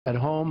At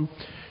home,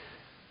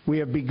 we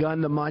have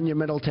begun the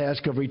monumental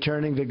task of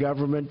returning the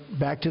government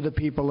back to the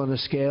people on a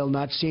scale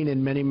not seen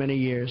in many, many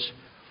years.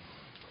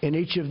 In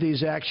each of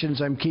these actions,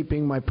 I'm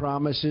keeping my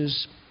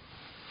promises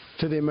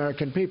to the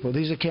American people.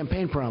 These are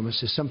campaign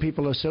promises. Some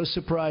people are so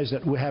surprised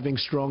that we're having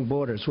strong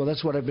borders. Well,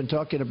 that's what I've been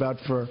talking about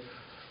for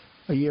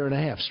a year and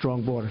a half,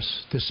 strong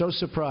borders. They're so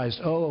surprised.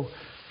 Oh,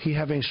 he's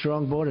having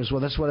strong borders. Well,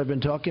 that's what I've been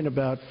talking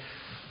about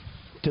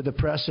to the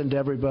press and to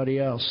everybody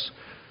else.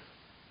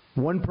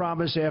 One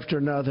promise after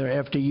another,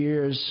 after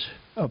years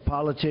of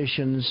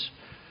politicians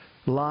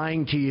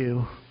lying to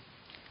you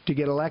to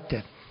get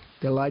elected.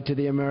 They lied to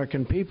the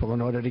American people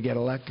in order to get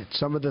elected.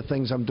 Some of the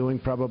things I'm doing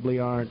probably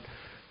aren't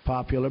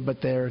popular,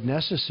 but they're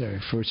necessary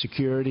for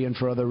security and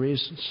for other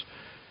reasons.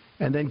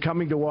 And then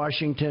coming to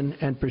Washington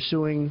and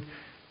pursuing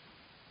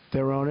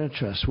their own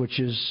interests,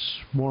 which is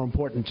more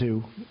important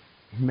to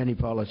many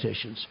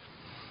politicians.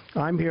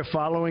 I'm here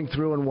following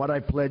through on what I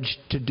pledged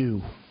to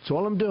do. That's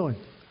all I'm doing.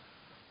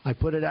 I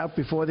put it out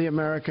before the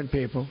American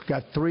people,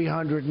 got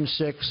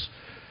 306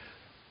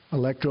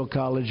 electoral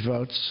college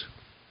votes.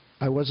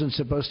 I wasn't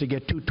supposed to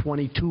get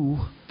 222.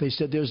 They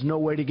said there's no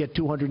way to get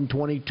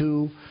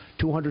 222.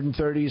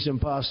 230 is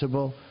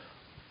impossible.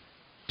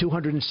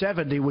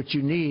 270, which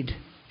you need,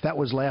 that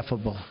was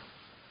laughable.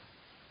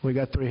 We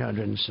got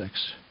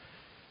 306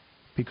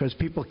 because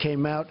people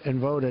came out and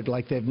voted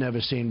like they've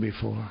never seen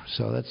before.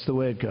 So that's the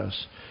way it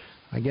goes.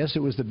 I guess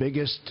it was the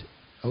biggest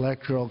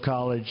electoral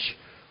college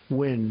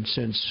win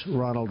since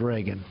Ronald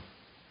Reagan.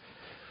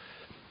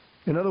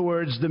 In other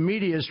words, the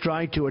media is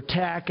trying to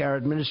attack our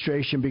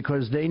administration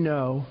because they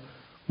know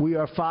we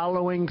are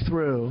following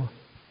through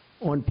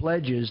on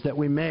pledges that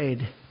we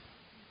made,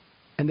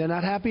 and they're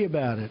not happy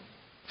about it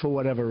for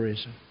whatever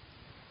reason.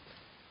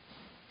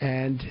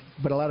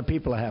 But a lot of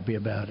people are happy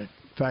about it.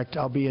 In fact,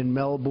 I'll be in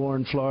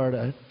Melbourne,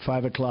 Florida at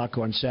 5 o'clock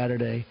on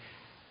Saturday,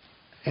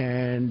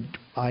 and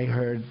I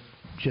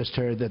just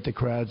heard that the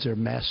crowds are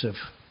massive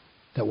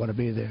that want to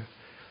be there.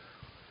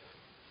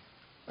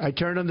 I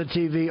turn on the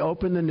TV,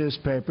 open the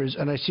newspapers,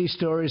 and I see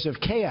stories of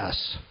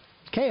chaos.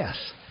 Chaos.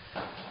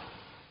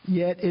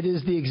 Yet it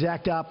is the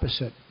exact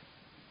opposite.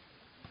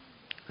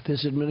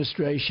 This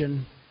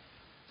administration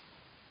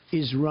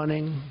is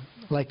running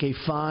like a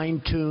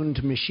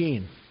fine-tuned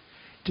machine,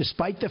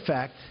 despite the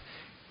fact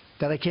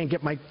that I can't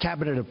get my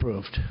cabinet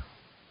approved.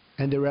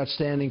 And they're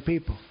outstanding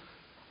people,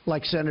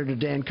 like Senator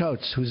Dan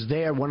Coats, who's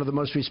there, one of the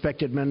most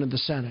respected men in the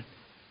Senate.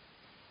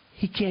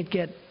 He can't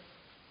get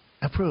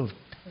approved.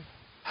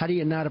 How do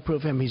you not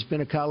approve him? He's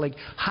been a colleague,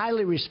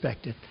 highly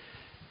respected,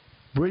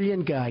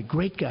 brilliant guy,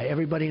 great guy.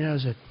 Everybody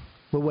knows it.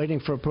 We're waiting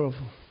for approval.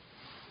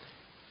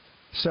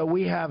 So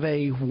we have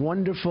a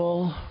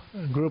wonderful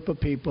group of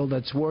people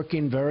that's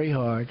working very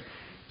hard,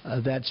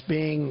 that's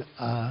being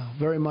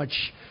very much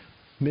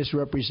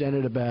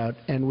misrepresented about,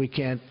 and we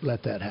can't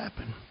let that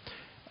happen.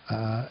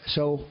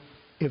 So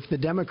if the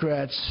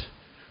Democrats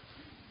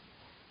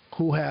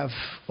who have,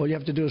 all you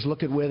have to do is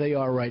look at where they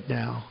are right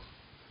now.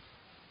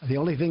 The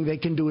only thing they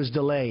can do is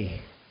delay,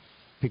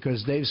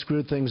 because they've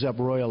screwed things up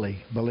royally,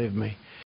 believe me.